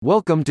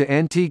Welcome to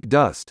Antique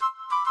Dust.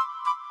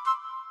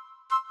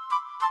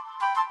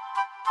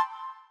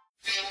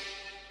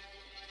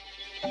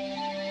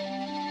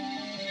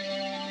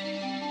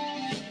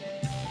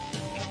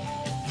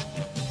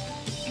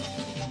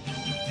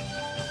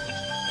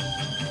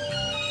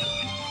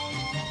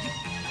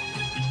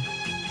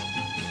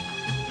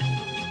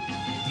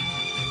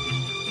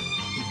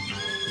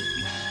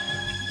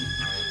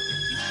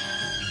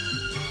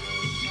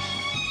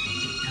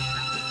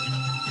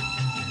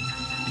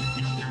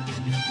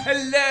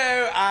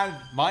 Hello, and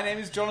my name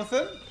is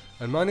Jonathan,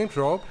 And my name's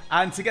Rob.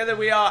 and together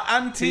we are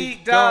Antique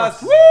Antique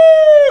Dust. Dust.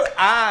 Woo!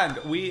 And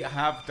we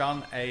have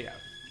done a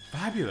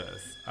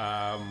fabulous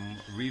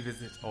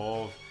revisit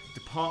of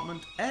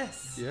Department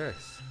S.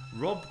 Yes.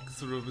 Rob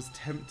sort of was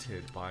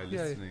tempted by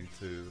Yeah. listening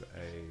to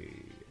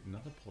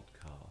another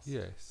podcast.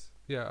 Yes.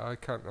 Yeah, I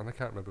can't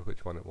remember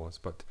which one it was,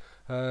 but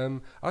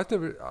I've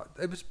never.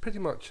 It was pretty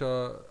much.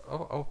 I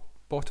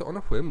bought it on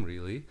a whim,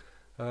 really.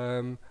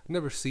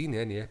 Never seen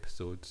any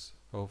episodes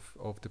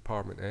of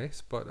Department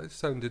S, but it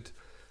sounded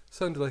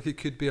like it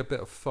could be a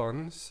bit of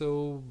fun.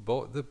 So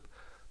bought the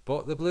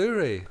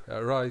Blu-ray. It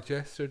arrived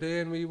yesterday,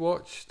 and we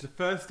watched. The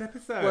first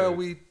episode. Well,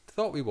 we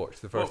thought we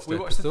watched the first. we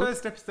watched episode. the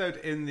first episode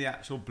in the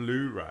actual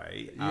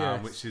Blu-ray,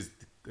 Yes. which is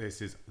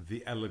this is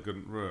The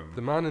Elegant Room.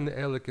 The Man in the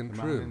Elegant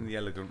Man Room. in the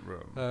Elegant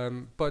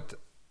Room. But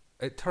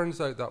it turns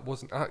out that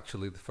wasn't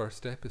actually the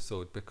first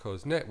episode,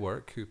 because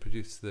Network, who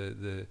produced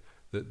the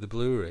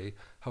Blu-ray,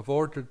 have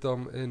ordered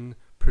them in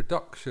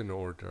production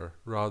order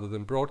rather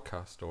than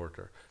broadcast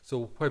order.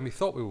 So when we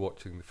thought we were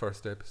watching the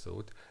first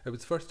episode, it was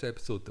the first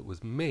episode that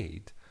was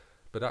made,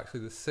 but actually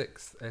the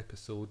sixth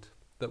episode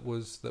that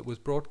was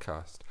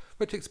broadcast,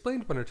 which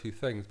explained one or two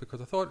things, because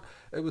I thought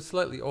it was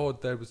slightly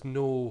odd there was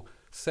no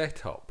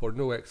setup or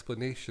no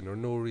explanation or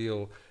no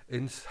real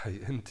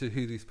insight into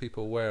who these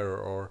people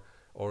were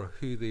or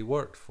who they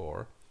worked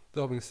for.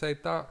 Though having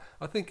said that,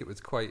 I think it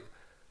was quite.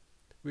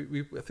 I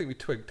think we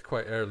twigged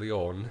quite early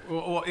on.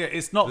 Well, yeah,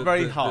 it's not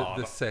very hard.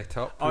 The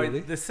setup, I really.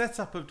 mean, the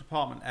setup of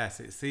Department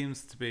S, it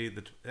seems to be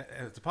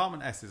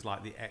Department S is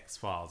like the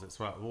X-Files. It's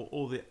like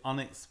all the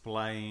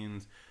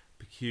unexplained,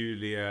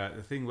 peculiar,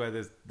 the thing where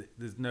there's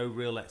no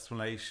real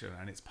explanation,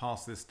 and it's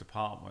past this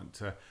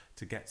department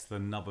to get to the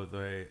nub of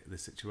the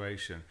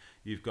situation.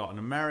 You've got an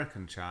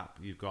American chap,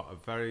 you've got a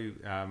very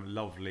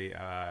lovely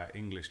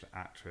English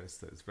actress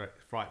that's very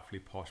frightfully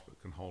posh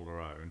but can hold her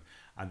own,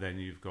 and then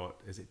you've got,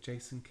 is it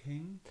Jason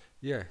King?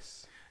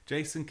 Yes.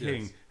 Jason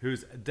King, Yes.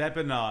 who's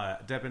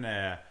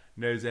debonair,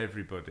 knows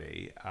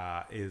everybody,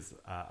 is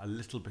a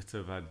little bit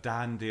of a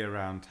dandy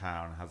around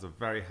town, has a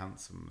very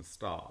handsome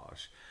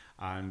moustache,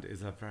 and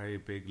is a very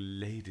big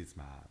ladies'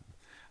 man.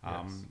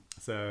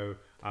 So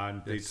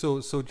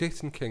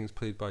Jason King's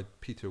played by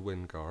Peter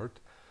Wingard.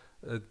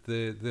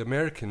 The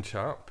American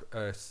chap,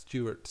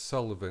 Stuart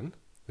Sullivan,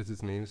 is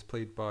his name, is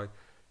played by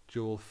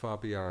Joel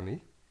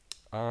Fabiani,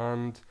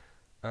 and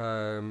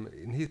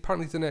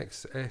he's an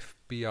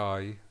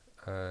ex-FBI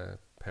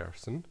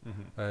person.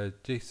 Mm-hmm.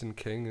 Jason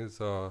King is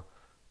a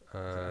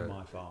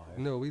MI5.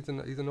 no, he's a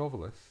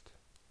novelist.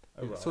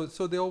 Oh, right.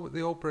 So they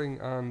all bring,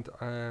 and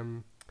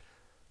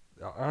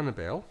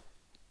Annabelle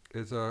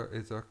is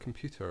a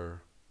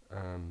computer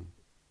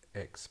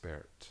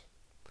expert,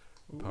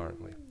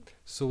 apparently.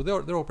 So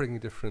they're all bringing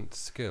different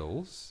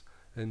skills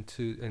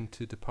into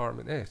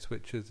Department S,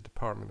 which is the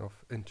Department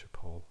of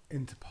Interpol.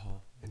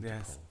 Interpol.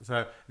 Yes.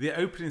 So the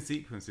opening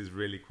sequence is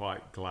really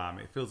quite glam.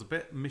 It feels a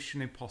bit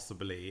Mission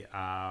Impossible-y,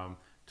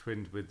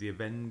 twinned with the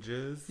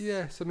Avengers.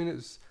 Yes, I mean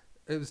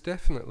it was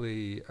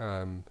definitely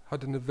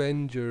had an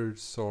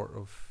Avengers sort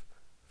of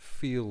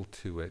feel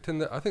to it,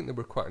 and I think there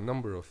were quite a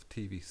number of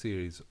TV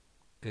series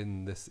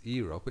in this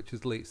era, which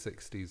is late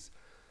 60s,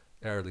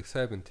 early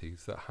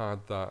 70s, that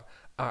had that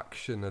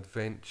action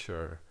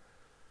adventure.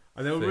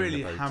 And they were thing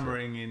really about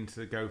hammering in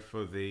to go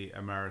for the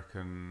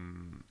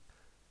Americanness.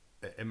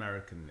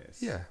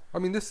 Yeah, I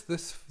mean this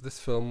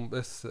film,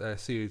 this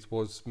series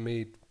was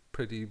made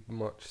pretty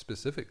much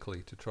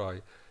specifically to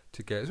try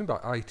to get. It was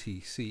about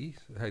ITC,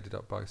 headed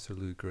up by Sir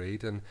Lou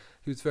Grade, and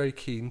he was very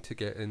keen to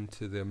get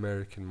into the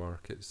American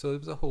market. So there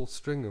was a whole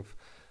string of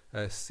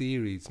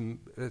series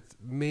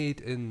made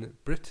in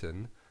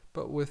Britain,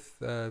 but with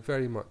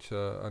very much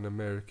an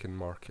American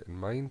market in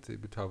mind. They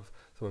would have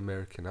some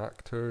American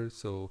actors.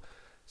 So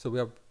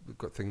we've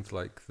got things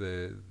like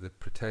the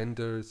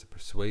Pretenders, the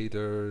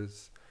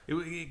Persuaders.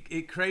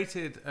 It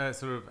created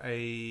sort of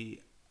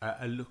a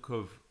look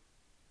of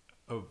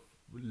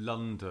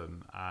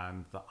London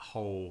and that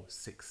whole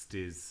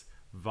 60s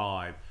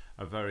vibe,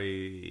 a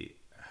very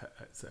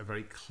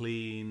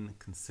clean,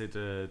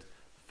 considered,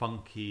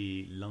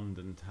 funky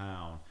London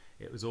town.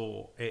 It was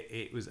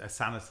a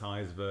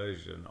sanitized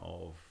version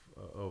of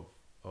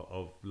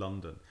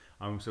London.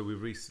 So we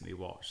recently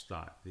watched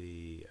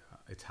the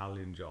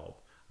Italian Job,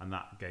 and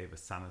that gave a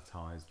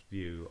sanitized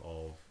view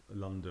of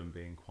London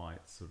being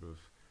quite sort of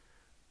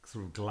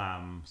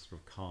glam,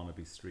 sort of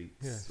Carnaby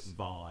Streets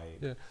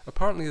vibe. Yeah,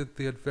 apparently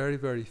they had very,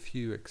 very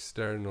few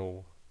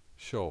external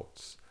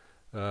shots.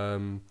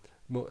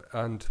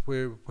 And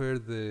where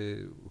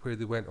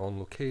they went on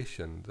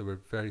location, there were a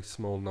very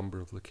small number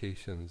of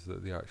locations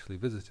that they actually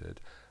visited.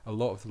 A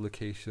lot of the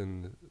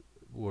location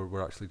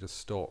were actually just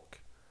stock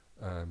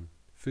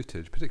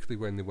footage, particularly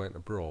when they went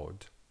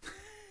abroad.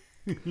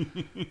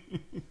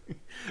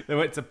 They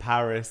went to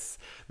Paris.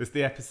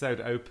 The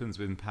episode opens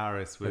with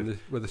Paris with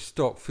the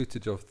stock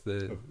footage of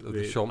the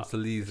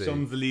Champs-Elysees.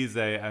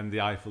 Champs-Elysees and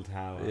the Eiffel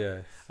Tower.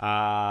 Yes.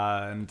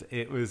 And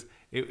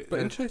But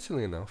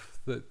interestingly enough,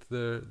 that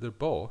their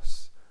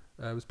boss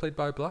was played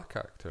by a black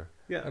actor.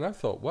 Yeah. And I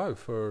thought, wow,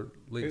 for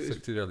late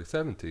 60s, early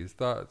 70s,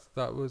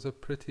 that was a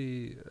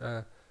pretty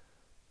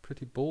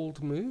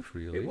bold move,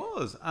 really. It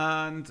was,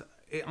 and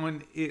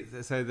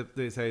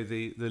they say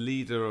the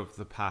leader of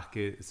the pack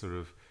is sort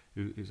of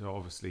who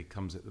obviously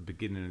comes at the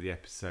beginning of the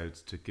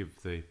episodes to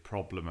give the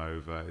problem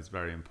over. Is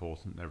very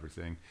important and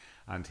everything,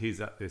 and he's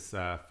at this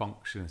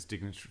function,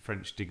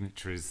 French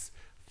dignitaries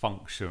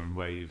function,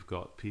 where you've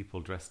got people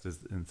dressed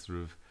in sort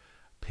of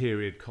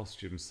period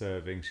costumes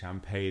serving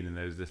champagne in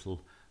those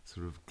little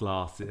sort of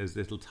glasses, those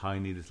little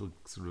tiny little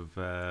sort of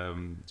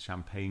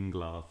champagne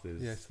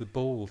glasses. Yes, the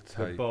bowl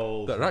type.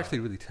 That are actually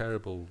really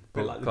terrible.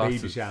 But like the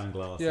glasses. Babycham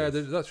glasses. Yeah,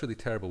 that's a really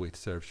terrible way to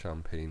serve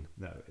champagne.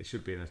 No, it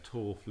should be in a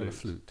tall flute. On a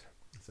flute.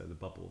 So the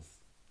bubbles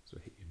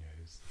sort of hit your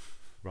nose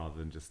rather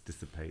than just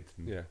dissipate.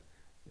 And,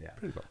 yeah,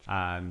 pretty much.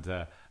 And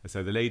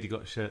so the lady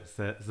got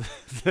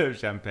served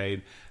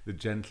champagne. The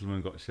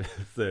gentleman got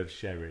served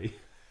sherry.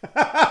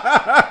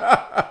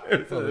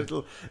 It was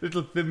a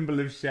little thimble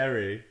of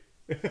sherry.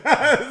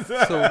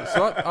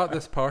 so at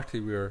this party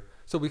we're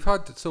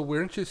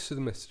introduced to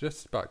the mystery.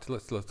 Just back to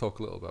let's talk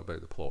a little bit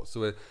about the plot.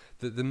 So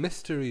the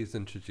mystery is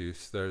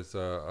introduced. There's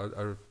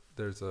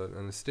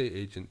an estate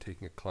agent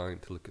taking a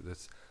client to look at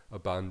this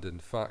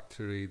abandoned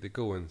factory. They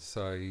go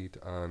inside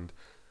and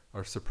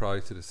are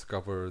surprised to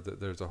discover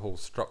that there's a whole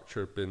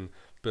structure been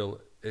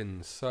built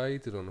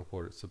inside. They don't know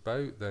what it's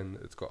about. Then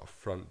it's got a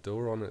front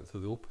door on it, so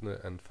they open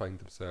it and find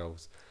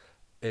themselves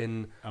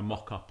in a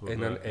mock-up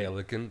in an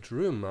elegant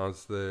room,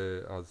 as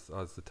the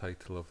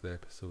title of the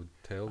episode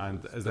tells.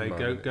 And as they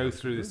go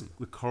through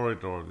the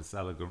corridor of this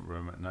elegant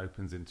room, it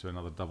opens into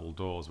another double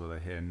doors where they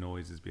hear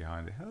noises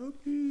behind it.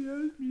 Help me,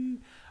 help me.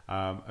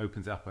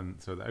 Opens up,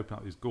 and so they open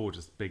up these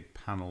gorgeous big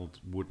panelled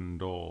wooden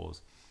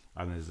doors,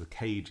 and there's a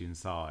cage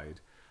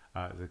inside.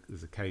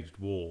 There's a caged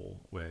wall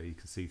where you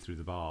can see through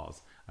the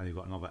bars, and you've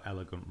got another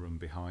elegant room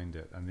behind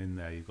it, and in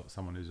there you've got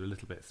someone who's a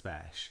little bit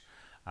special.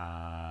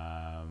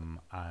 And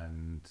a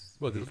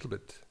little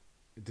bit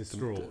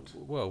distraught.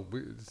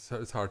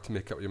 It's hard to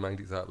make up your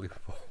mind exactly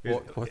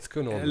what's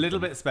going on. A little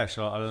bit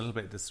special, a little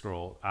bit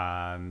distraught,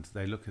 and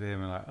they look at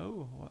him and like,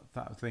 oh, what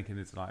that? Thinking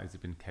it's like, has he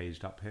been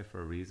caged up here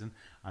for a reason?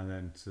 And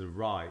then to the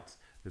right,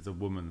 there's a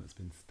woman that's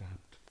been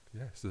stabbed.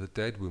 Yes, there's a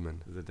dead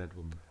woman.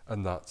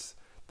 And that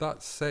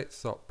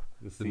sets up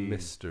the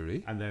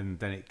mystery. And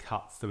then it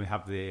cuts. Then we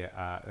have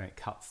it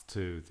cuts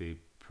to the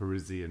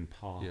Parisian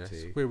party.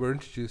 Yes, where we're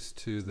introduced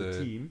to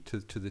the team. To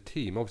the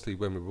team. Obviously,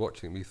 when we were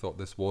watching, we thought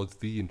this was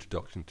the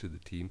introduction to the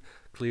team.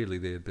 Clearly,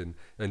 they had been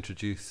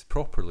introduced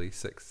properly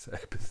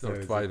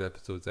 5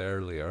 episodes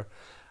earlier.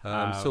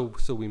 So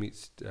we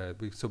meet.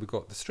 We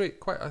got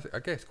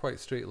the quite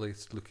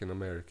straight-laced looking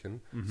American,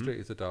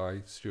 straight as a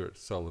die, Stuart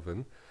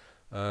Sullivan,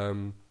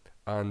 and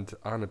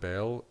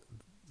Annabelle.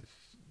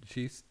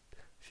 She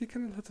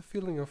kind of has a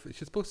feeling of,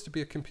 she's supposed to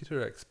be a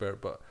computer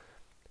expert, but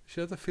she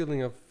has a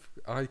feeling of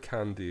eye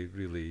candy,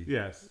 really,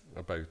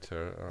 about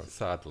her,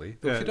 sadly.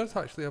 Though she does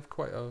actually have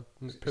quite a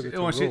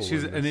pivotal role.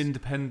 She's an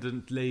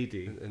independent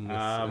lady. In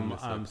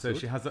this so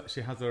she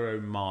has her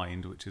own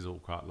mind, which is all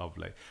quite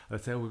lovely. They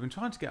say, we've been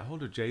trying to get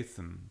hold of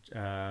Jason.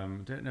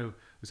 Don't know,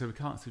 so we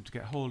can't seem to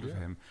get hold of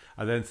him.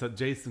 And then so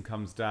Jason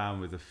comes down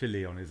with a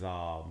filly on his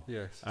arm.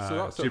 Yes, so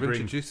that sort of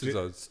introduces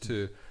us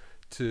to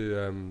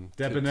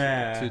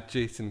Debonair, to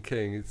Jason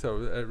King.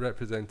 So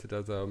represented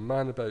as a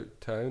man about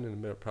town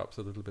and perhaps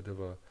a little bit of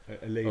a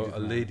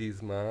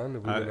ladies'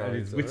 man. And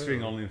he's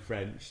whittering on in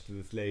French to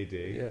this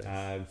lady. Yes,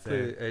 and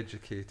very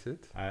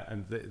educated.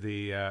 And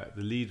the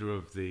leader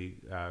of the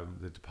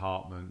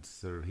department,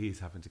 so he's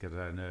having to get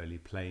an early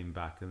plane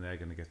back, and they're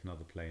going to get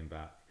another plane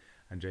back.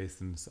 And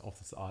Jason's off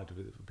the side of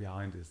it,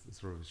 behind his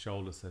sort of his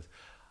shoulder, says,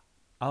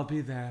 "I'll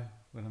be there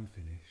when I'm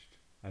finished,"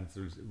 and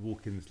sort of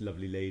walking this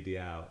lovely lady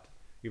out.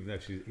 Even though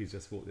he's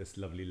just walked this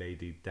lovely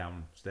lady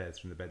downstairs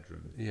from the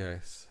bedroom.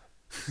 Yes.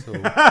 So,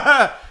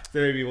 so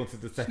maybe he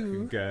wanted a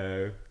second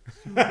go.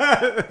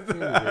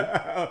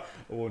 Or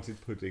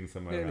wanted pudding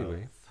somewhere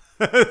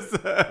else.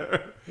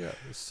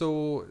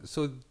 So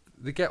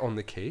they get on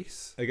the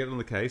case.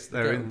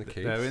 They're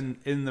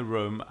in the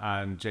room,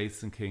 and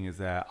Jason King is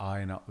there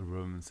eyeing up the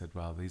room and said,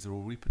 well, these are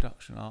all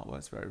reproduction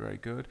artworks, very, very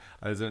good.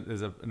 There's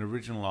an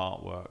original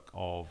artwork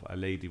of a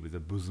lady with her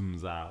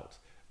bosoms out,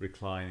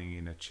 reclining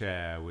in a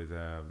chair with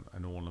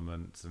an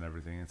ornament and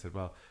everything, and said,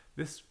 well,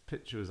 this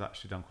picture was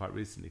actually done quite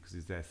recently because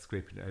he's there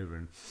scraping it over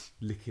and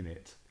licking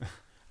it.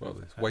 Well,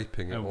 it's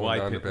wiping it on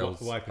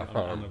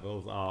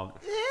Annabelle's arm.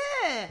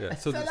 Yeah,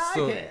 so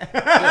it.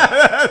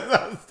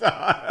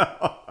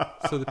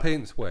 So the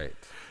paint's wet.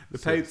 The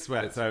So paint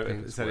sweat. So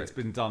paint it said it's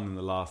sweat. been done in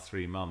the last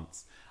 3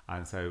 months,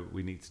 and so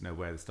we need to know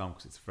where it's done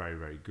because it's very,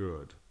 very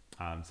good.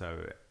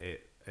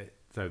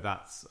 So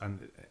that's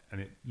and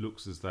it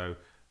looks as though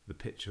the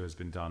picture has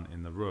been done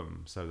in the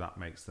room. So that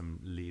makes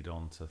them lead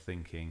on to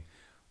thinking,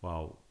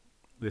 well,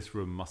 this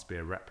room must be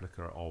a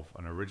replica of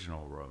an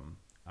original room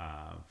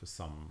for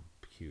some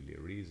peculiar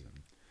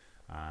reason.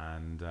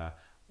 And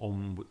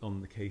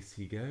on the case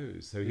he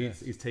goes. So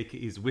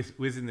he's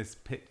whizzing this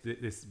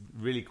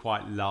really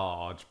quite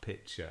large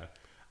picture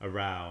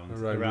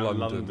around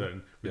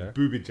London with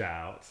boobage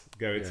out,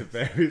 going to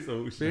various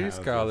auction various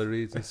houses.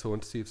 galleries and so on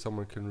to see if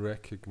someone can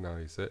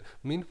recognise it.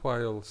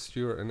 Meanwhile,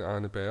 Stuart and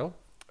Annabelle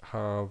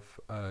have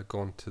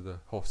gone to the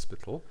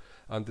hospital,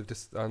 and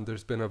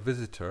there's been a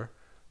visitor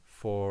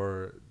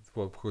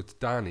called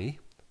Danny,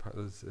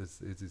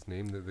 is his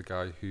name, the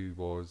guy who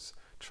was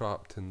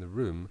trapped in the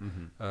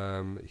room.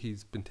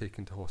 He's been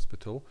taken to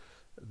hospital.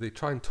 They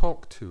try and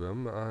talk to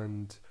him,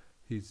 and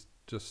he's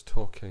just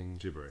talking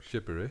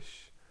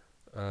gibberish,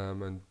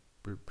 and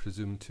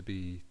presumed to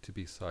be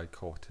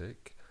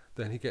psychotic.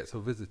 Then he gets a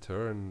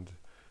visitor, and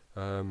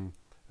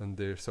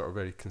they're sort of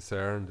very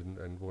concerned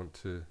and want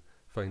to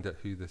find out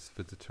who this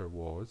visitor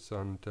was.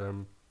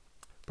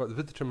 But the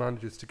visitor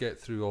manages to get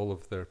through all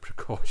of their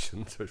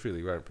precautions, which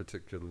really weren't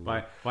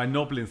particularly... By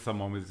nobbling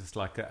someone with just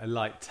like a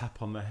light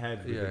tap on the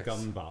head with a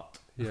gun butt.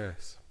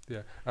 Yes,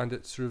 yeah. And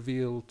it's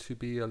revealed to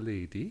be a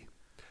lady.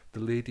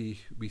 The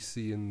lady we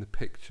see in the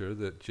picture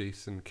that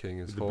Jason King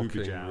is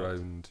hawking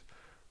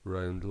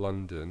round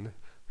London,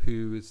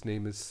 whose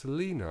name is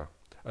Selena.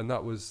 And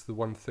that was the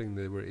one thing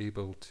they were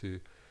able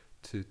to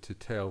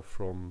tell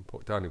from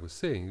what Danny was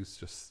saying.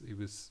 He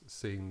was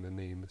saying the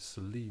name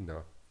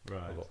Selena.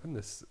 Right. A lot. And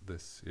this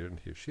here, and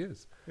here she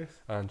is. Yes.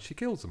 And she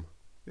kills him.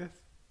 Yes.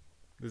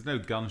 There's no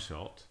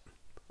gunshot.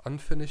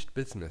 Unfinished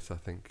business, I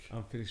think.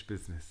 Unfinished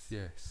business.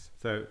 Yes.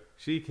 So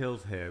she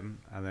kills him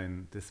and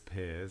then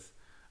disappears.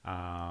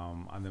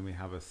 And then we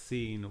have a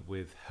scene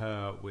with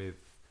her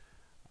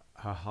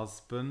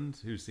husband,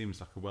 who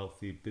seems like a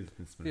wealthy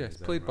businessman. Yes,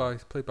 played by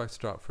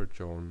Stratford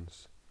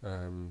Johns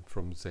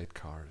from Z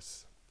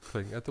Cars,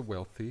 playing at the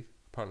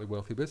apparently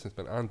wealthy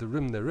businessman. And the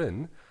room they're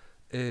in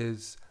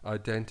is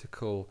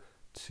identical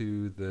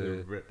to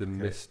the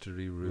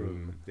mystery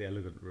room, the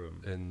elegant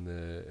room in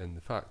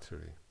the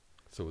factory.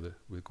 So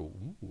we go,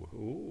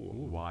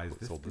 ooh, why is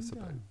what's all this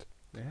about?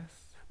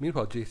 Yes.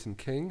 Meanwhile, Jason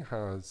King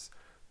has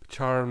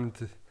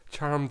charmed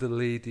the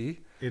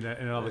lady in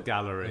another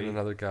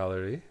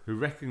gallery, who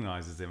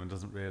recognises him and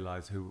doesn't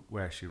realise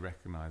where she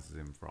recognises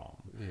him from.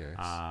 Yes.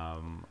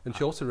 And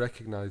she also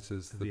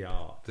recognises the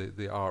art,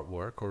 the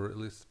artwork, or at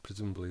least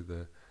presumably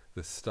the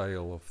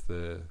style of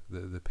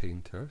the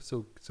painter.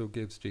 So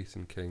gives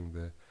Jason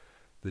King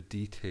the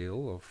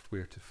detail of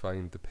where to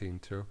find the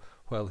painter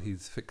while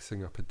he's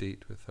fixing up a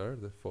date with her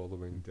the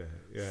following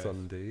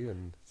Sunday,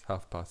 and it's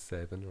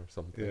 7:30 or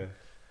something. Yeah.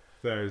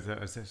 So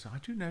I said, I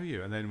do know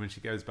you. And then when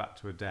she goes back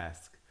to her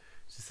desk,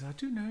 she said, I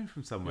do know him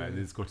from somewhere. And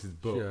he's got his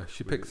book. Yeah,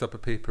 she picks up a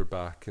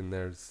paperback, and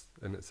it's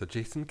a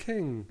Jason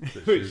King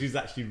which she's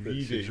actually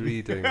reading. She's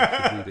reading.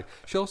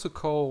 She also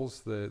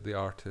calls the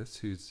artist,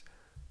 who's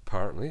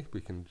apparently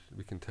we can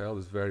tell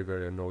is very,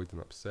 very annoyed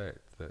and upset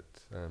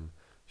that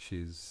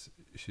she's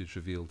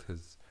revealed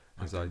his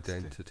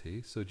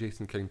identity. So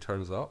Jason King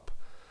turns up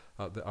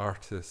at the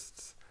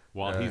artist's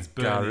while he's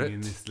burning garret.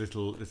 In this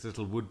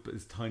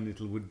tiny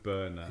little wood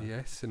burner.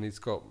 Yes, and he's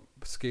got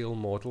scale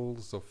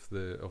models of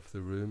the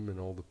room and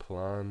all the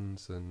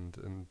plans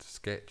and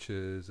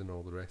sketches and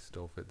all the rest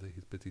of it that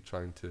he's busy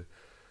trying to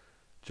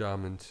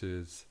jam into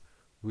his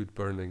wood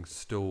burning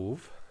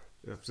stove.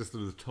 That's just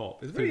the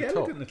top. It's a very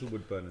elegant little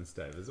wood burning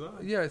stove as well.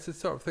 Yeah, it's the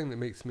sort of thing that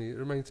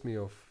reminds me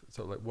of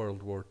sort of like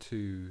World War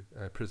II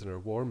prisoner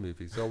of war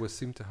movies. They always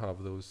seem to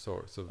have those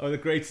sorts of the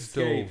Great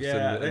Escape,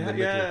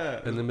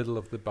 in the middle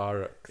of the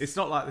barracks. It's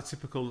not like the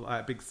typical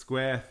big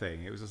square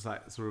thing. It was just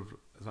like sort of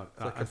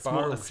like a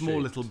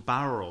small little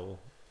barrel.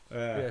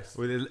 Yes.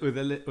 And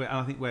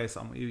I think where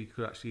you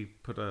could actually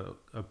put a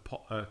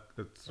pot, a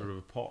sort of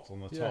a pot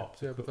on the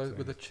top. Yeah,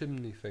 with a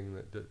chimney thing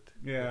that.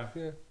 Yeah.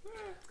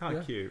 It's kind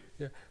of cute.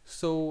 Yeah.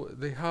 So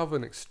they have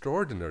an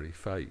extraordinary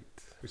fight.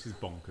 Which is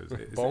bonkers.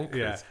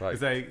 Fight.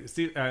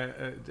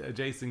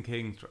 Jason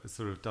King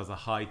sort of does a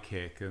high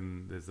kick,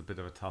 and there's a bit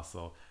of a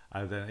tussle,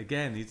 and then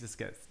again he just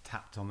gets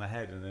tapped on the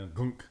head, and then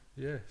gunk.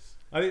 Yes.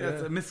 I think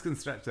that's a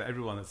misconception that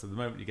everyone. That's at the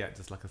moment you get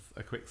just like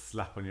a quick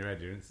slap on your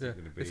head, you're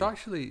instantly going to be.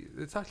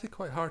 It's actually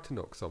quite hard to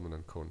knock someone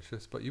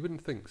unconscious, but you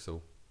wouldn't think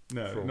so.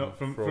 No, not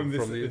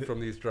from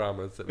these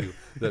dramas that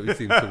we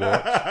seem to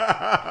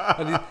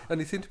watch.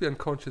 And he seemed to be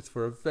unconscious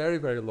for a very,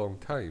 very long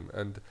time,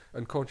 and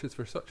unconscious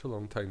for such a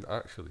long time that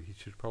actually he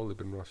should probably have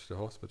been rushed to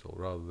hospital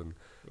rather than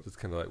just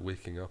kind of like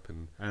waking up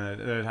and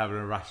having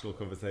a rational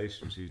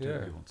conversation, which you don't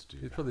really want to do.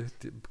 He's probably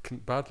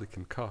badly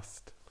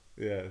concussed.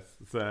 Yes,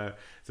 so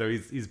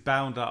he's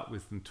bound up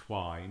with some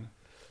twine,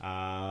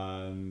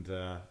 and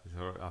so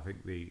I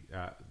think the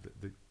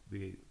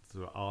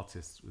sort of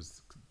artist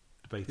was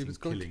debating He was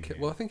going to killing kill.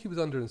 him. Well, I think he was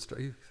under I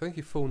think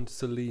he phoned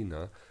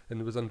Selena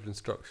and was under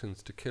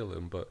instructions to kill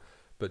him, but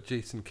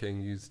Jason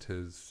King used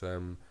his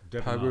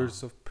Debonair.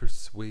 powers of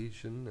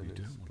persuasion and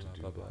You his don't want to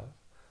blah do blah blah,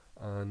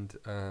 and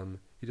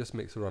he just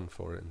makes a run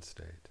for it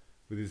instead.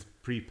 With his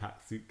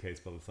pre-packed suitcase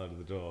by the side of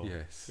the door.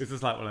 Yes. It's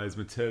just like one of those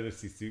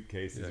maternity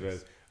suitcases Yes. where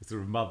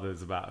sort of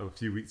mothers about a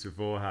few weeks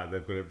beforehand,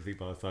 they've got everything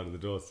by the side of the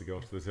doors to go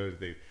off to the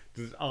maternity.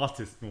 Does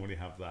artists normally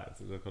have that?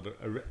 So they've got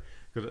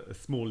a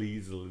small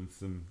easel and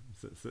some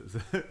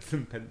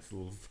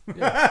pencils,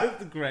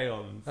 the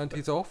crayons. And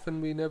he's off,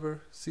 and we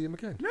never see him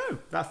again. No,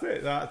 that's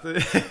it.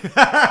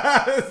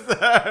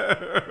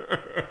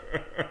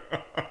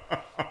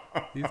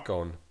 He's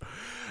gone.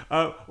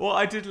 What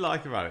I did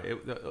like about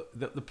it,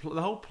 the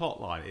whole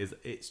plot line is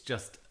it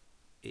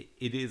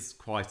is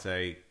quite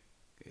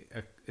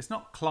it's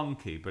not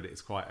clunky, but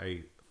it's quite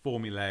a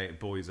formulaic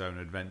boys' own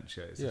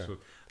adventure. It's Yeah. sort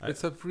of,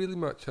 It's a really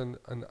much an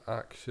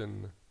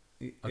action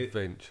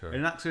adventure.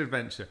 an action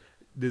adventure.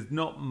 There's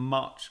not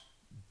much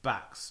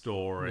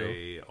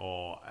backstory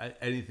or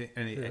anything,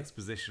 any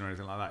exposition or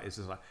anything like that. It's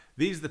just like,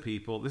 these are the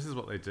people, this is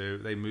what they do.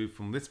 They move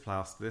from this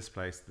place to this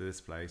place to this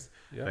place.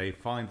 Yeah. They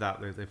find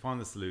they find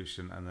the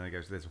solution, and then they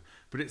go to this one.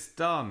 But it's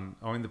done.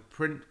 I mean, the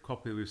print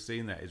copy we've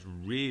seen there is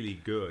really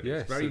good.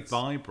 Yes, it's very it's-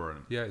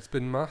 vibrant. Yeah, it's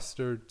been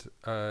mastered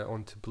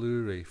onto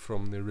Blu-ray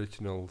from the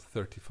original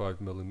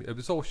 35mm. It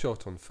was all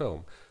shot on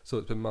film, so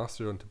it's been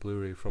mastered onto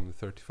Blu-ray from the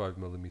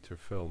 35mm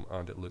film,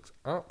 and it looks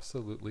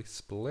absolutely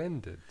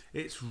splendid.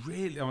 It's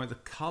really, I mean, the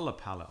color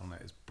palette on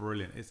it is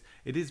brilliant.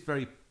 It is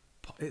very,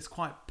 it's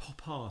quite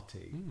pop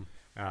arty.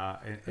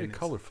 Very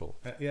colourful.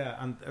 Yeah,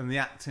 and the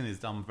acting is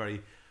done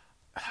very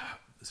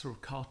sort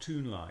of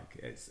cartoon-like.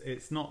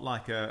 It's not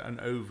like an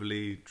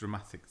overly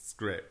dramatic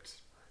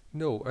script.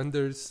 No, and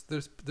there's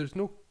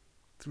no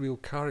real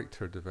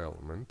character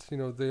development. You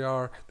know,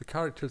 the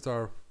characters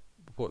are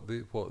what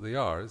they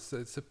are.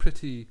 It's a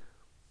pretty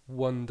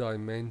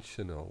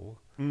one-dimensional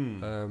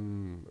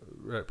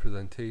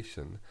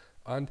representation.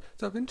 And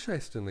so,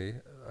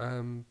 interestingly,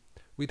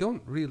 we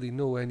don't really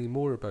know any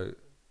more about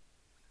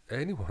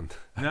anyone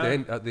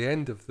at the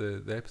end of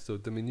the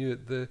episode than we knew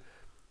at the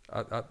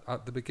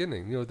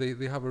beginning. You know,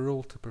 they have a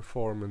role to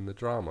perform in the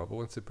drama, but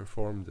once they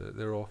performed it,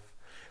 they're off.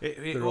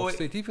 They're off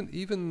stage.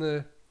 Even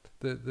the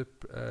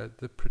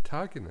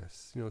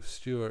protagonists, you know,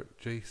 Stuart,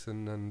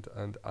 Jason,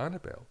 and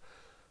Annabelle.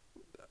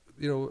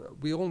 You know,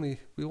 we only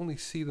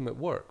see them at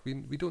work.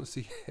 We don't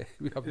see.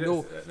 We have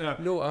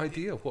no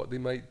idea what they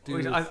might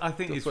do. I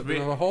think it's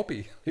really a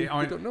hobby. We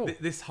don't know.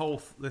 This whole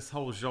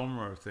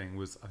genre thing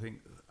was, I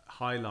think,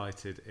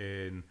 highlighted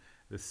in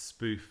the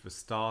spoof for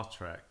Star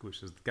Trek,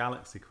 which is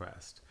Galaxy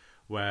Quest,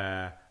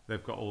 where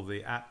they've got all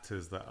the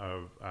actors that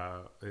are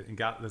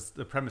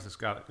the premise of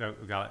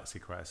Galaxy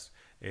Quest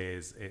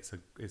is it's a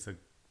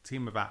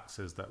team of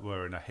actors that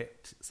were in a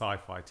hit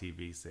sci-fi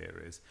TV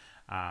series,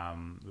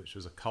 which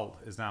was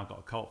has now got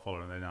a cult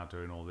following. They're now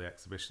doing all the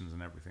exhibitions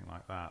and everything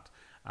like that,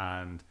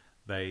 and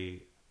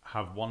they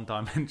have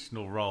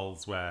one-dimensional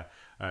roles where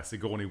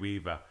Sigourney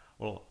Weaver,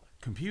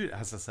 computer,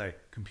 has to say,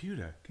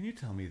 computer, can you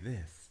tell me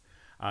this?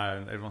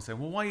 And everyone's saying,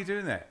 well, why are you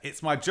doing that?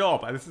 It's my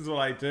job, and this is what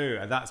I do.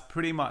 And that's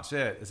pretty much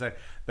it. So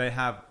they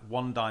have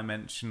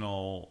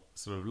one-dimensional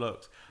sort of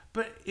looks.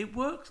 But it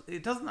works.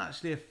 It doesn't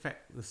actually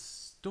affect the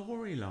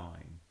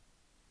storyline.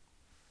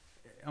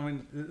 I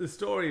mean, the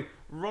story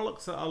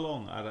rollicks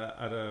along at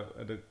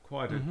a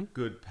quite a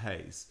good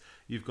pace.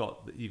 You've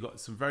got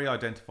some very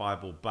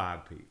identifiable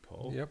bad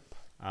people. Yep.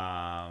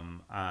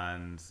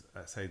 And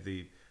say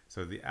the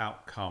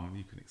outcome.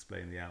 You can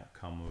explain the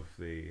outcome of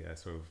the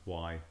sort of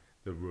why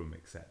the room,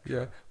 etc.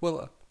 Yeah.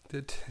 Well,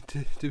 to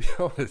be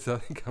honest, I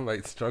think I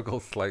might struggle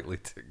slightly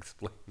to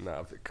explain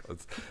that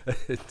because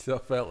it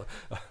felt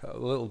a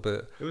little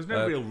bit. There was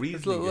no real reason.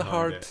 It's a little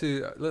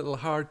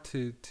hard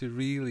to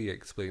really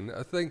explain.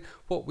 I think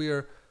what we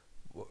have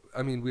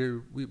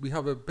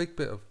a big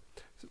bit of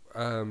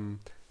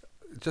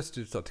just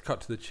to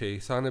cut to the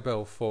chase.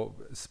 Annabelle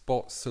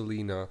spots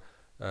Selena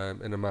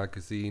in a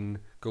magazine,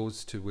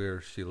 goes to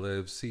where she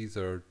lives, sees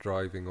her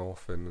driving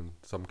off in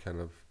some kind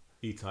of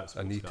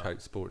E-type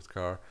sports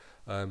car.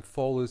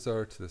 Follows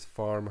her to this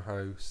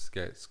farmhouse,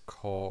 gets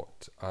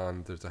caught,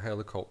 and there's a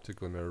helicopter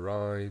going to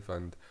arrive,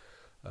 and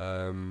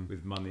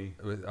with money,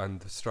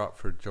 and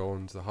Stratford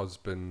Johns, the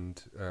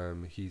husband,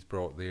 he's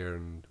brought there,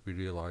 and we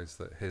realise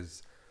that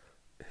his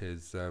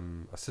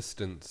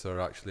assistants are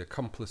actually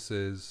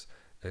accomplices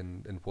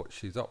in what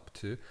she's up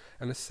to,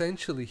 and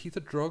essentially he's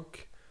a drug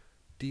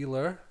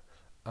dealer,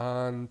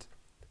 and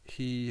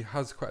he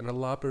has quite an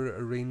elaborate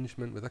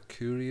arrangement with a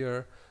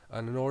courier.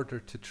 And in order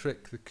to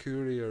trick the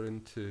courier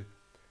into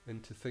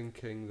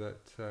thinking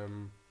that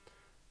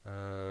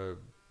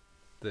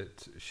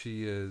that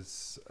she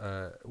is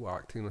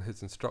acting on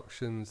his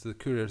instructions, the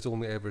courier's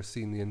only ever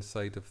seen the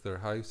inside of their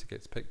house. He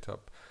gets picked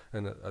up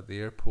at the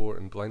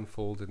airport and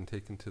blindfolded and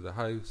taken to the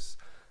house,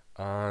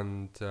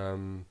 and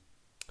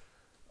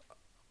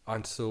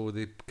so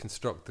they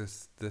construct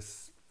this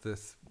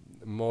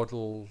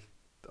model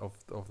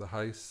of the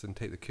house and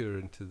take the courier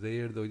into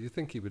there. Though you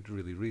think he would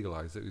really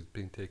realise it was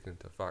being taken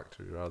into a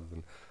factory rather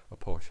than a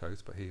posh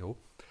house. But hey ho.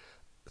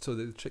 So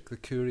they trick the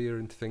courier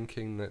into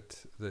thinking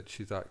that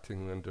she's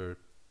acting under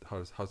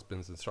her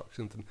husband's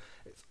instructions, and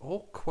it's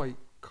all quite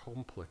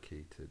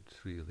complicated,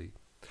 really.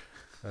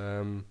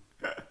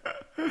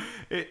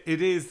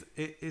 It is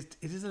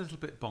a little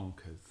bit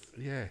bonkers.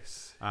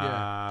 Yes,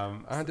 yeah,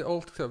 and it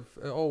all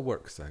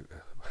works out.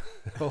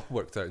 It all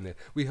works out in there.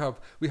 We have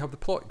the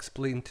plot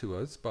explained to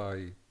us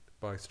by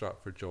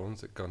Stratford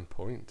Johns at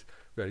gunpoint,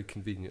 very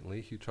conveniently.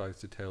 He tries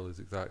to tell us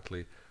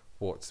exactly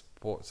what's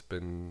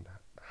been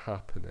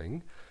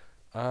happening,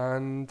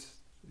 and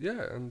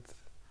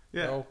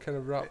it all kind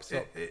of wraps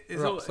up.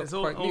 It's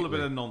all a bit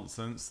of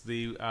nonsense.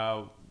 The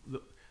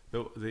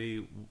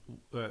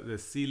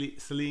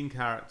Celine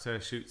character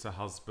shoots her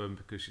husband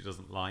because she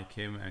doesn't like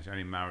him, and she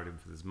only married him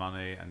for his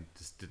money and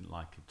just didn't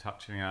like him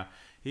touching her.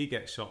 He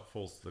gets shot,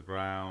 falls to the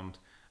ground.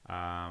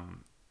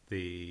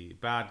 The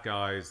bad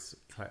guys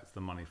collect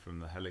the money from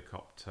the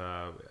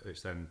helicopter,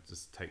 which then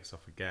just takes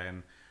off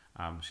again.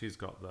 She's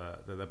got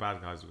the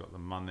bad guys have got the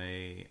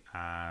money,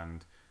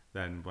 and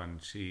then when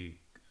she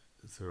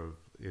sort of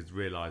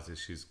realizes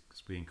she's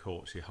being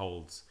caught, she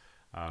holds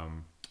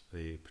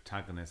the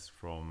protagonist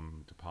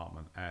from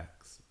Department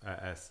S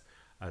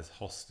as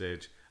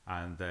hostage,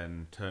 and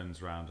then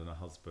turns around and her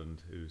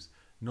husband, who's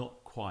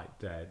not quite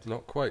dead,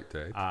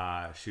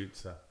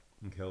 shoots her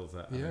and kills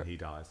her, and then he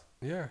dies.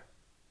 Yeah,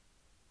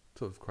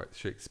 sort of quite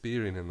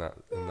Shakespearean in that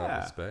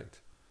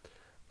respect.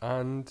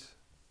 And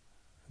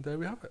there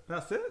we have it.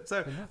 That's it.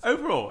 So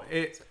overall,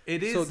 it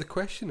is. So the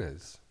question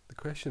is,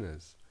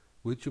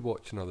 would you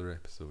watch another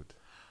episode?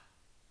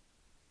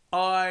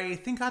 I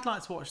think I'd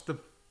like to watch the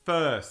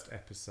first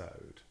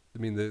episode. I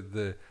mean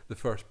the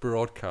first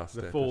broadcast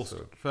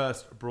episode.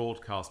 First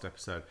broadcast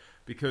episode.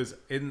 Because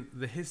in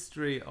the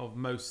history of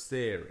most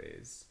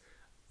series,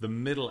 the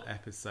middle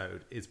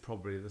episode is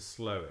probably the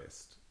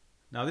slowest.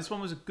 Now, this one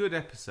was a good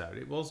episode.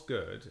 It was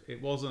good.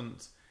 It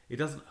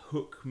doesn't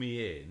hook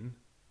me in.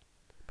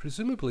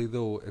 Presumably,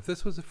 though, if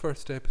this was the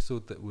first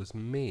episode that was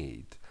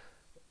made,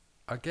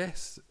 I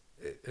guess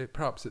it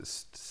perhaps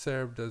it's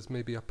served as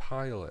maybe a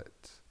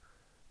pilot.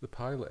 The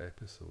pilot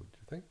episode, do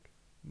you think?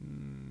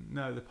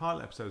 No, the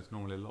pilot episode is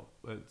normally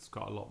it's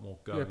got a lot more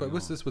going. Yeah, but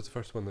this was the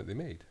first one that they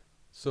made.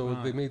 So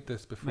they made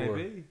this before.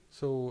 Maybe.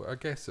 So I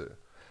guess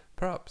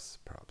perhaps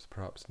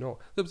not.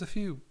 There was a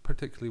few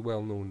particularly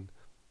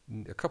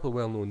a couple of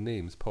well-known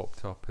names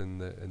popped up in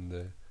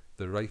the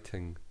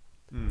writing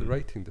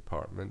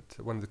department.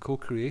 One of the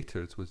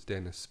co-creators was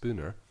Dennis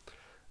Spooner,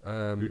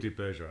 who did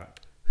Bergerac.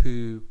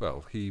 He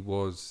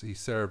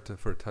served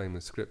for a time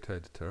as script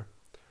editor.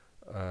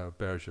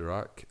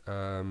 Bergerac.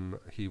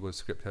 He was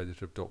script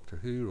editor of Doctor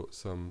Who, wrote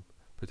some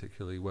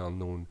particularly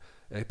well-known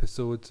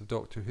episodes of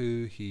Doctor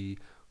Who. He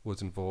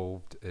was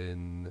involved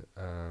in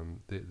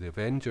the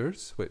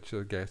Avengers, which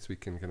I guess we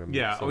can kind of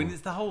I mean,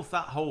 it's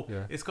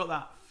it's got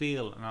that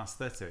feel and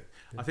aesthetic.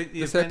 Yeah. I think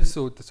this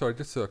episode, sorry,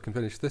 just so I can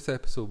finish, this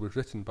episode was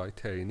written by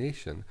Terry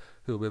Nation,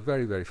 who will be a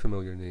very, very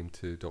familiar name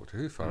to Doctor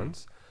Who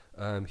fans.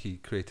 He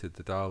created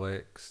the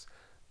Daleks,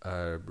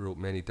 wrote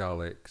many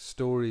Dalek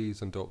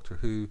stories on Doctor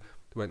Who,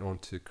 went on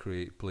to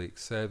create Blake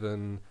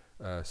 7,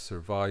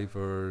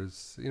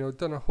 Survivors,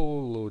 done a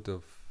whole load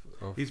of...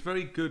 He's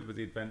very good with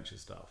the adventure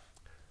stuff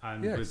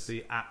and with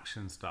the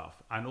action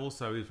stuff, and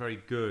also he's very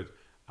good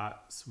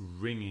at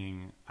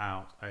wringing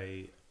out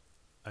a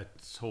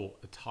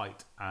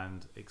tight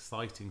and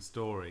exciting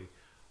story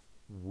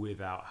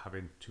without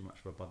having too much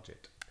of a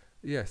budget.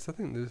 Yes, I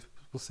think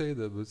we'll say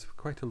there was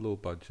quite a low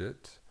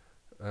budget.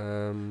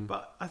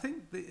 But I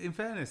think, in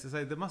fairness, to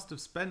say they must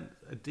have spent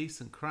a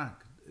decent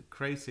crack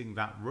creating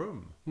that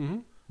room.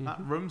 That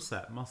room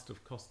set must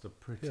have cost a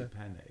pretty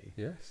penny.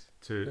 Yes.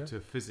 To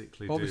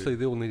physically obviously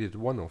they only needed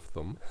one of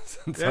them.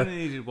 They only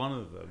needed one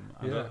of them,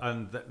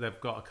 and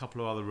they've got a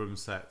couple of other room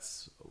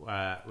sets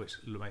which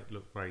make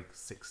look very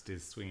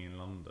 60s swinging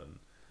London.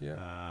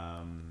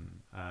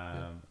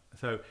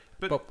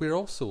 But we're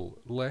also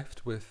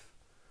left with,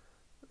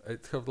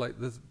 it's kind of like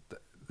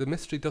the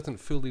mystery doesn't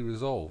fully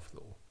resolve,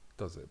 though,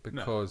 does it?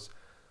 Because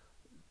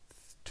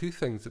two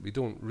things that we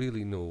don't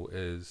really know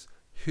is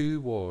who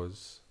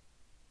was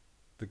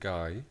the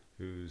guy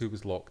who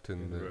was locked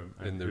in the room,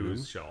 who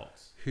was shot,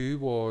 who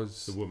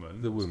was the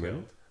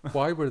woman.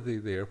 Why were they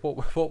there?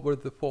 What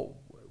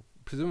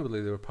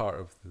presumably they were part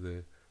of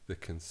the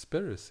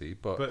conspiracy,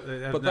 but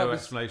they have no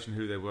explanation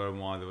who they were and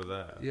why they were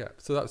there. Yeah,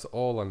 so that's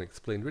all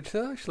unexplained. Which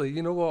actually,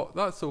 you know what?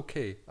 That's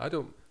okay. I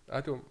don't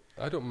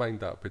mind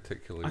that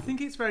particularly. I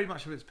think it's very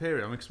much of its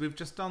period. I mean, because we've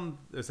just done,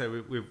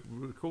 we've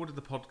recorded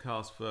the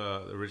podcast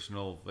for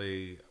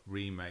the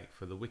remake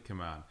for The Wicker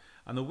Man,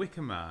 and The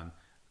Wicker Man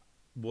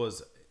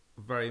was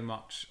very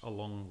much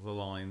along the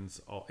lines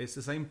of, it's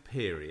the same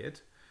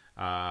period,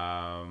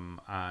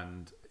 and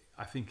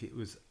I think it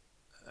was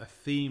a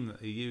theme that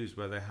they used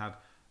where they had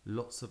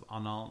lots of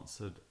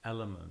unanswered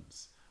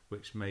elements,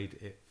 which made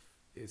it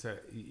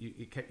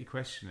kept you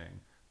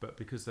questioning, but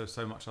because there's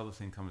so much other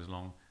thing comes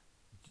along,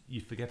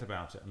 you forget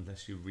about it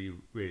unless you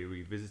really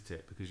revisit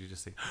it, because you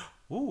just think,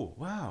 oh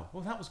wow,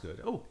 well that was good.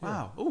 Oh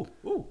wow, oh.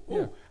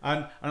 Yeah.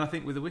 And I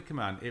think with The Wicker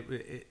Man,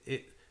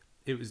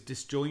 it was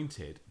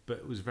disjointed, but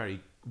it was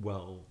very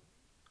well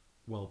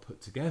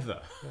put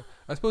together. Yeah.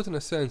 I suppose in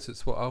a sense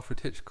it's what Alfred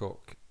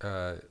Hitchcock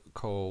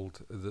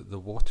called the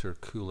water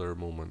cooler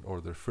moment, or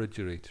the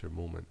refrigerator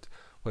moment,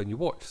 when you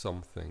watch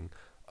something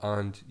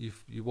and you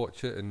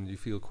watch it and you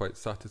feel quite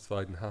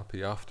satisfied and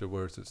happy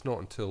afterwards. It's not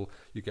until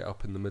you get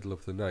up in the middle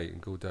of the night and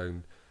go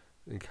down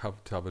and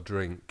have a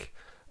drink,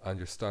 and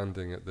you're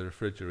standing at the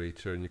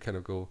refrigerator and you kind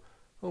of go,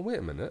 oh wait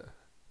a minute,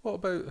 what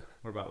about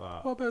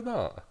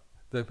that?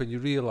 Then when you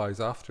realise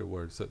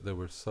afterwards that there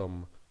were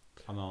some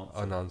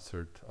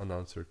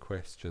unanswered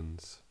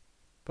questions.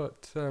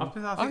 But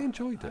I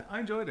enjoyed it. I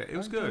enjoyed it. It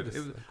was enjoyed good.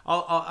 this.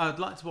 I'd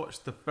like to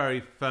watch the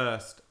very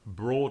first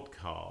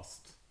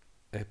broadcast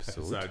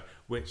Episode.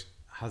 which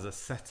has a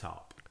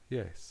setup.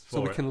 Yes.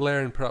 So we can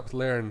perhaps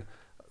learn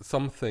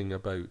something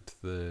about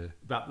their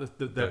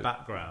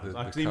backgrounds.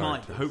 Actually,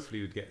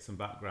 hopefully you'd get some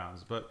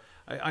backgrounds. But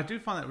I do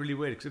find that really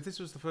weird, because if this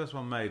was the first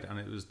one made and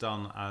it was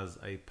done as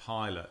a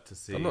pilot to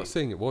see... I'm not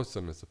saying it was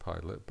done as a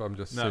pilot, but I'm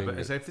just saying... No,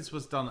 but so if this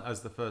was done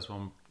as the first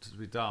one to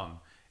be done,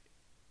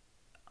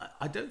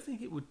 I don't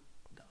think it would...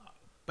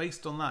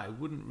 Based on that, it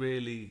wouldn't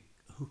really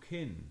hook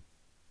in.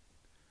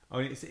 I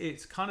mean,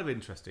 it's kind of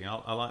interesting.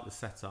 I like the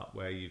setup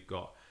where you've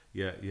got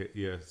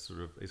your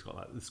sort of, it's got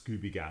like the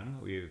Scooby Gang,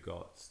 where you've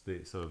got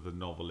the sort of the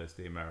novelist,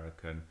 the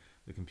American,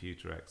 the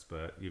computer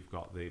expert. You've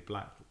got the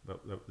black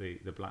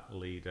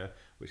leader,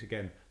 which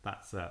again,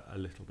 that's a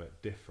little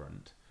bit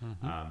different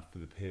for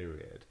the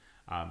period.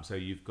 So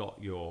you've got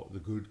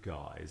the good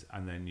guys,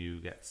 and then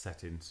you get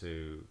set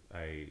into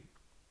a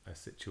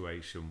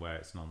situation where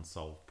it's an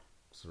unsolved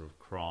sort of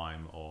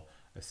crime, or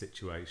a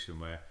situation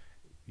where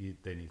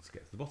they need to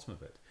get to the bottom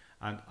of it.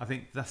 And I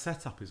think the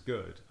setup is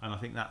good, and I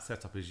think that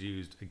setup is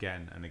used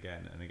again and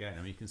again and again. I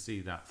mean, you can see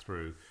that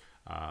through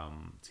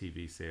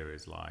TV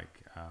series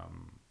like,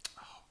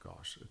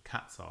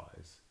 Cat's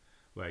Eyes,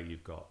 where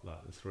you've got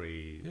like the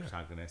three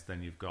protagonists.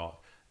 Then you've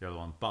got the other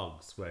one,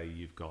 Bugs, where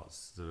you've got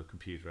sort of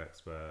computer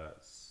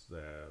experts,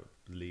 the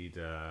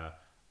leader,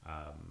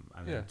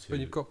 and then two.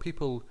 When you've got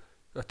people,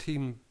 a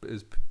team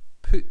is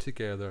put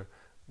together,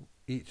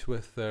 each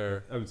with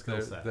their own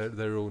skill set,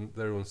 their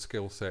own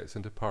skill sets.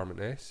 In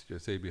Department S, you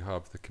say we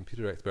have the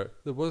computer expert.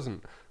 There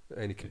wasn't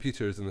any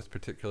computers in this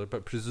particular,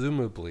 but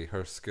presumably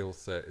her skill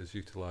set is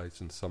utilised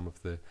in some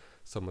of the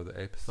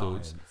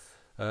episodes.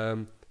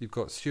 You've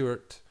got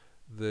Stuart,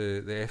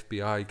 the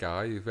FBI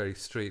guy, very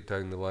straight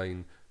down the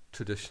line,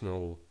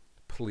 traditional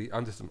police.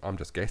 I'm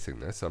just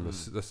guessing this.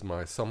 This is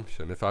my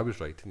assumption. If I was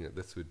writing it,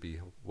 this would be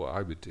what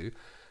I would do.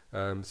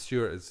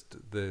 Stuart is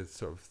the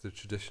sort of the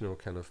traditional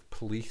kind of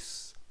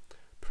police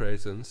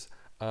presence,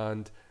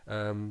 and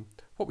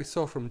what we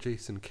saw from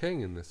Jason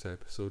King in this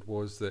episode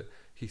was that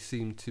he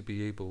seemed to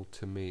be able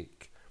to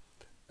make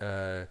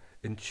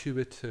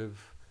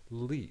intuitive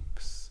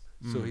leaps.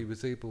 So he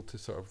was able to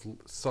sort of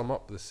sum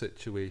up the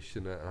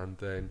situation and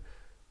then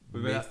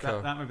maybe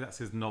that's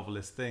his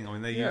novelist thing. I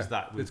mean, they use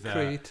that with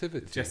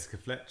creativity. Jessica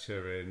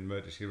Fletcher in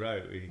Murder, She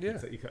Wrote.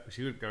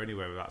 She wouldn't go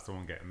anywhere without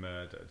someone getting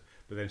murdered,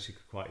 but then she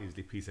could quite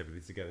easily piece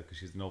everything together because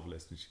she's a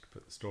novelist and she could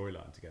put the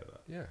storyline together.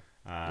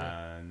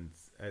 And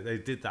they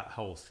did that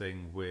whole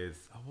thing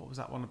with what was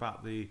that one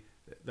about it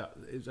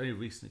was only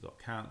recently got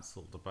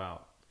cancelled,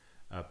 about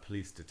a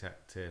police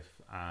detective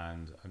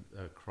and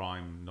a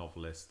crime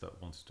novelist that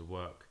wanted to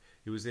work.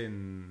 He was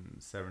in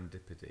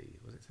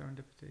Serendipity. Was it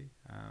Serendipity?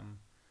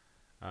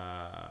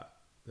 Are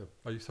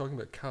you talking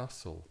about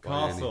Castle?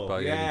 Castle,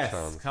 by any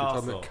chance? Castle. You're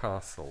talking about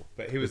Castle.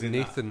 But he was in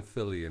Nathan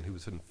Fillion, who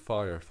was in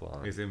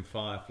Firefly. He's in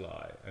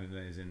Firefly, and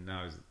then he's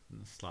a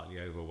slightly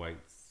overweight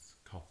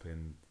cop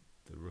in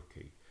The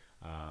Rookie.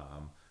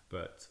 An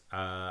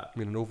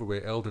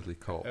overweight elderly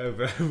cop.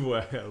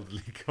 Overweight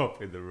elderly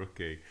cop in The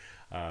Rookie.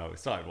 We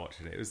started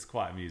watching it. It was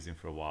quite amusing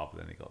for a while, but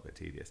then it got a bit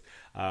tedious.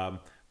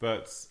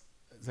 But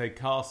say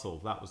Castle,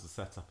 that was the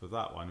setup of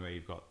that one, where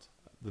you've got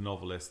the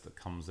novelist that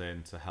comes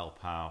in to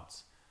help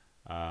out.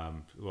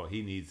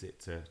 He needs it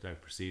to do a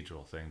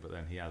procedural thing, but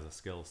then he has a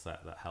skill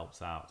set that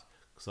helps out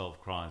solve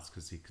crimes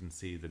because he can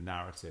see the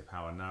narrative,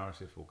 how a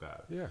narrative will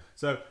go. Yeah.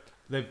 So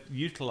they've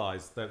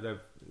utilised.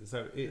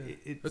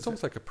 It's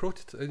almost like a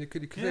prototype. You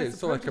could say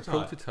it's like a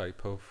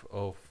prototype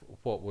of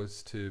what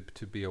was to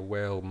be a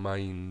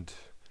well-mined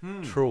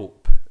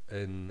trope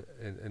in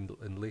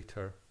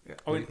later. Yeah.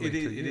 It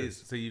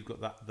is. So you've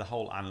got the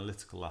whole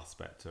analytical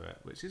aspect to it,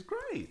 which is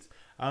great.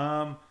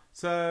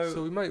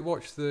 So we might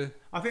watch I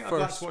think I'd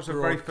like to watch the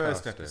very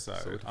first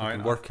episode. If I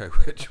can work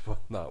out which one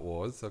that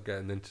was, I'll get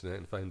on the internet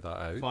and find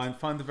that out.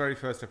 Find the very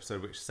first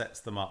episode, which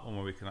sets them up, and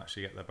where we can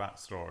actually get their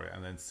backstory,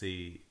 and then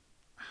see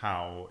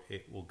how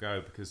it will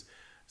go. Because,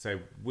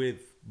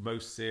 with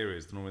most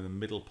series, normally the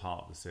middle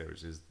part of the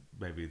series is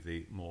maybe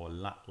the more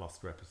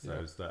lackluster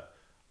episodes that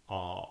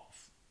are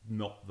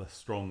not the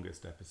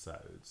strongest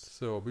episodes.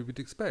 So we would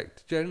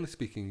expect, generally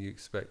speaking, you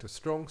expect a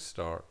strong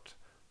start,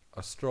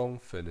 a strong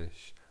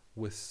finish,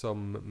 with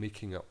some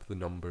making up the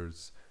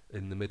numbers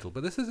in the middle.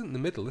 But this isn't the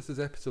middle. This is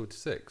episode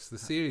 6. The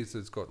series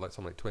has got like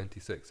something like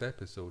 26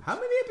 episodes. How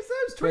many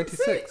episodes?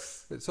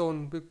 26. It's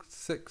on book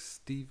 6,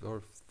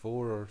 or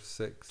 4 or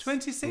 6.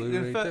 26.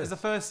 It's the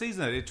first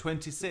season. They did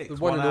 26 The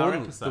one, and one-hour only,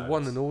 episodes. the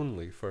one and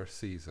only first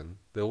season.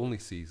 The only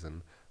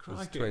season.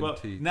 Was Crikey. 20, Well,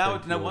 now,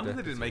 20 no odd wonder they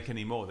episodes. didn't make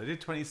any more. They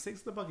did 26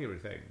 of the Buggery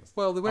things.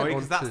 Well, they went on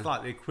because that's to,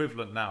 like the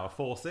equivalent now of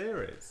 4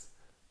 series.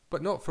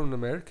 but not from an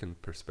American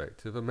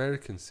perspective.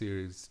 American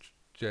series,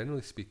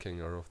 generally speaking,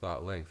 are of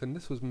that length, and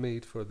this was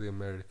made for the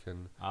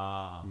American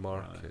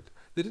market. Right.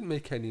 They didn't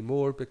make any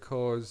more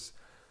because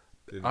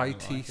Didn't like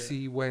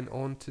ITC went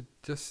on to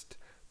just.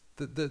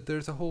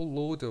 There's a whole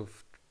load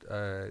of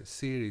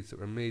series that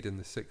were made in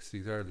the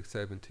 60s, early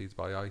 70s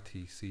by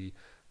ITC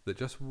that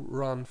just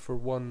ran for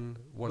one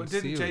But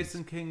series. didn't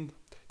Jason King?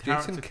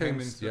 Jason character came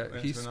King's, into-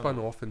 he into spun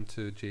another- off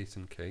into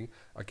Jason King.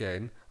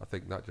 Again, I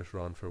think that just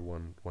ran for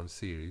one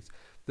series.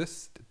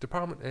 This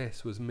Department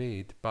S was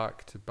made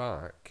back to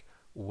back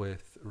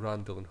with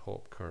Randall and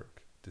Hopkirk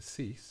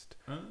Deceased,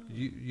 Oh.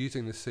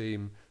 using the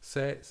same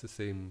sets, the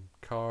same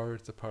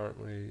cars.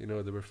 Apparently, you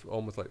know, they were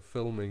almost like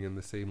filming in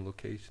the same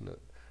location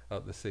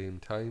at the same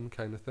time,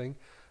 kind of thing.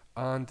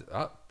 And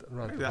at Maybe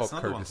Randall that's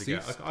another Hopkirk one to get.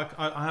 Deceased,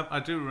 I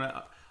do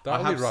remember. that I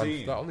have only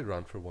seen.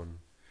 ran for one.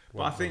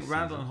 But I think one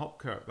Randall season. and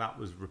Hopkirk, that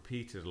was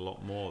repeated a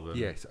lot more than.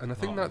 Yes, and I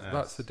think Department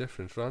that's S. the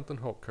difference. Randall and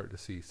Hopkirk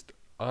Deceased.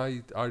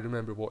 I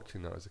remember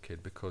watching that as a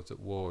kid because it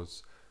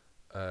was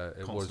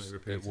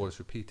Constantly it was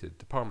repeated.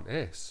 Department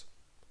S,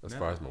 as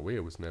far Never. as I'm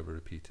aware, was never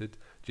repeated.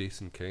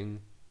 Jason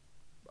King,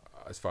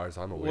 as far as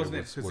I'm aware, Wasn't it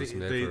was because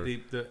never the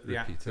repeated.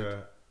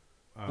 actor.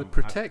 The had-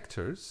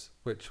 Protectors,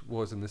 which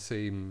was in the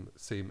same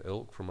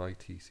ilk from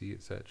ITC,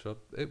 etc.,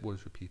 it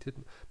was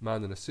repeated.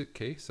 Man in a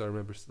Suitcase, I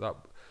remember that.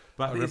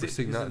 But I is remember it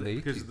seeing because that in the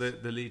because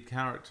 80s. the lead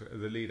character,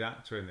 the lead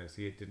actor in this,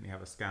 he didn't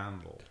have a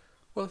scandal,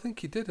 Well, I think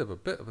he did have a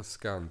bit of a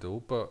scandal,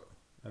 but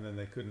and then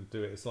they couldn't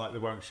do it. It's like they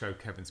won't show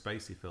Kevin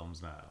Spacey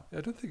films now. I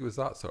don't think it was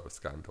that sort of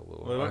scandal,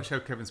 though. Well, they won't show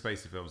Kevin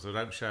Spacey films. They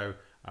don't show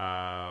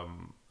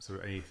sort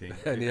of anything.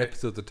 Any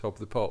episodes of Top of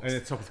the Pops.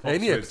 Any Top of the Pops.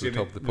 Any with episode of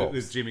Jimmy, Top of the Pops.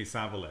 There's Jimmy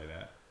Savile in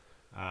it.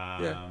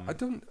 Yeah, I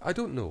don't know. I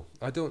don't know.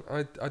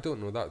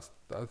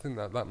 I think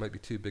that might be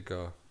too big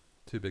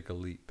a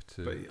leap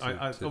to. But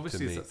to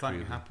obviously make, something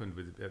really. happened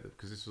with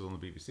because this was on the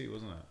BBC,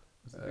 wasn't it?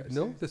 Was it BBC?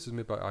 No, this was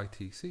made by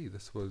ITC.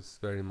 This was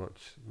very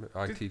much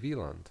ITV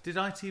land. Did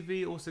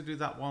ITV also do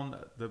that one?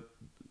 There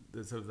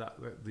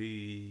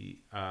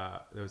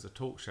was a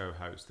talk show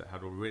host that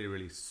had a really,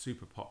 really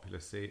super popular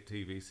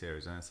TV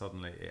series, and then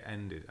suddenly it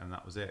ended, and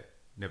that was it.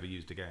 Never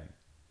used again.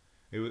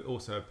 It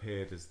also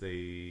appeared as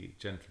the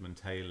gentleman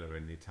tailor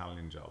in the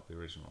Italian Job, the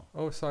original.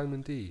 Oh,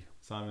 Simon D.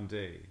 Simon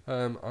D.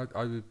 I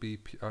would be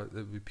it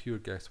would be pure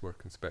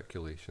guesswork and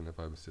speculation if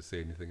I was to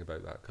say anything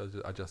about that because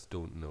I just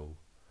don't know.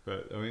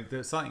 But I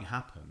mean, something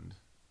happened,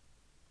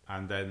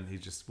 and then he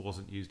just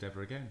wasn't used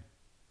ever again.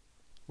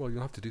 Well,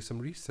 you'll have to do some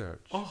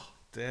research. Oh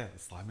dear, the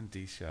Simon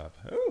D. Sharp.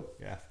 Oh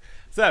yes.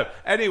 So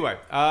anyway,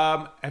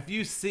 have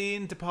you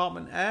seen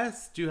Department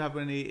S? Do you have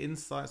any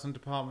insights on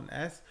Department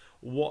S?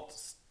 What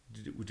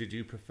did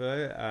you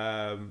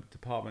prefer,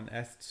 Department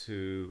S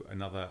to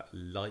another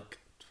like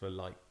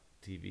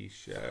TV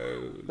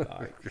show?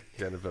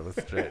 Kind of a bit of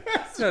a stretch.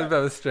 Kind of a bit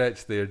of a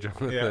stretch there,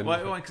 Jonathan. Yeah,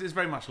 well, because it's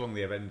very much along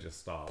the Avengers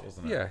style,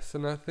 wasn't it? Yes,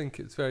 and I think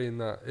it's very in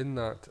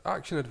that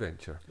action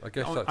adventure. I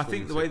guess that's. I what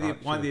think you the say, way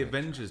action why the adventure.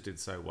 Avengers did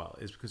so well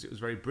is because it was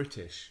very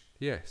British.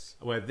 Yes.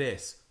 Where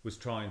this was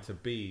trying to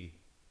be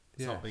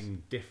Yes.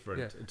 something different,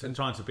 Yeah. and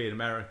trying to be an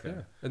American.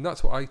 Yeah, and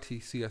that's what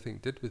ITC I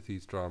think did with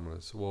these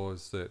dramas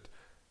was that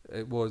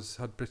it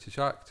had British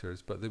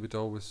actors, but they would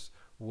always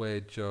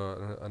wedge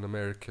an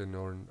American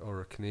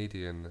or a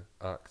Canadian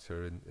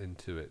actor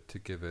into it to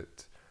give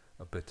it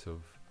a bit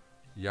of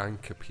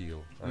Yank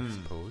appeal, I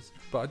suppose.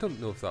 But I don't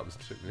know if that was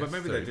strictly But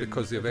maybe necessary they didn't,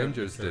 because the they don't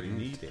Avengers necessarily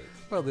didn't. need it.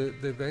 Well,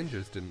 the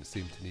Avengers didn't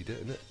seem to need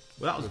it, and it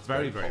Well, that was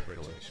very, very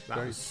popular. British. That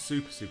Very- was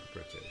super, super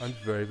British. and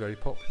very, very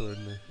popular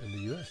in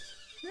the US.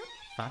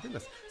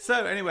 Fabulous.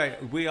 So anyway,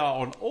 we are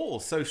on all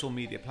social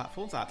media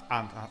platforms at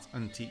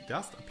Antique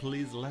Dust.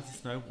 Please let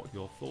us know what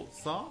your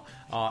thoughts are.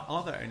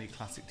 Are there any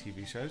classic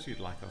TV shows you'd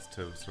like us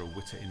to sort of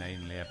witter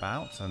inanely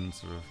about and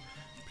sort of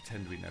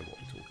pretend we know what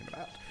we're talking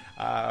about?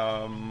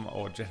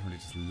 Or generally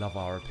just love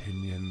our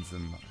opinions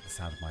and the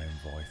sound of my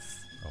own voice?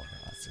 Oh, no,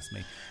 that's just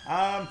me.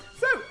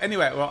 So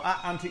anyway, well,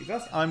 at Antique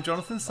Dust, I'm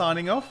Jonathan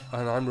signing off.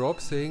 And I'm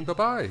Rob saying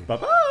bye-bye.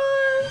 Bye-bye!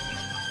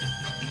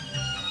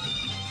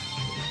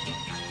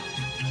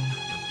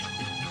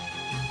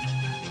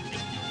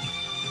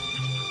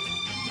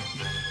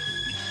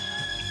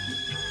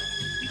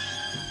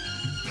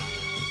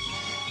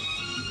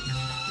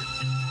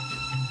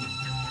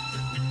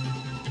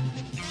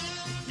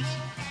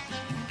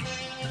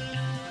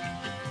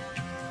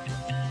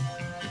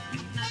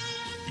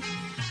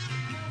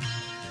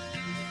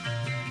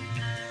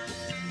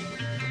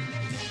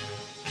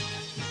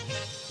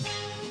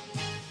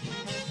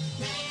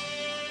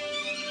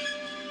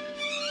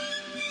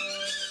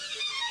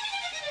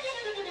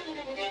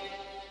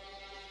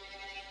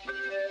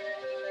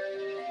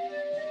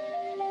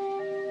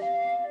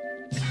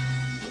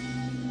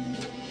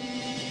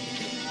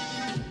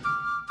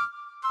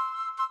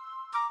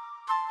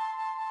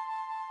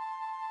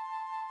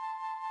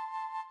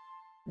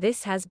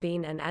 This has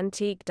been an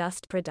Antique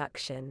Dust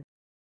production.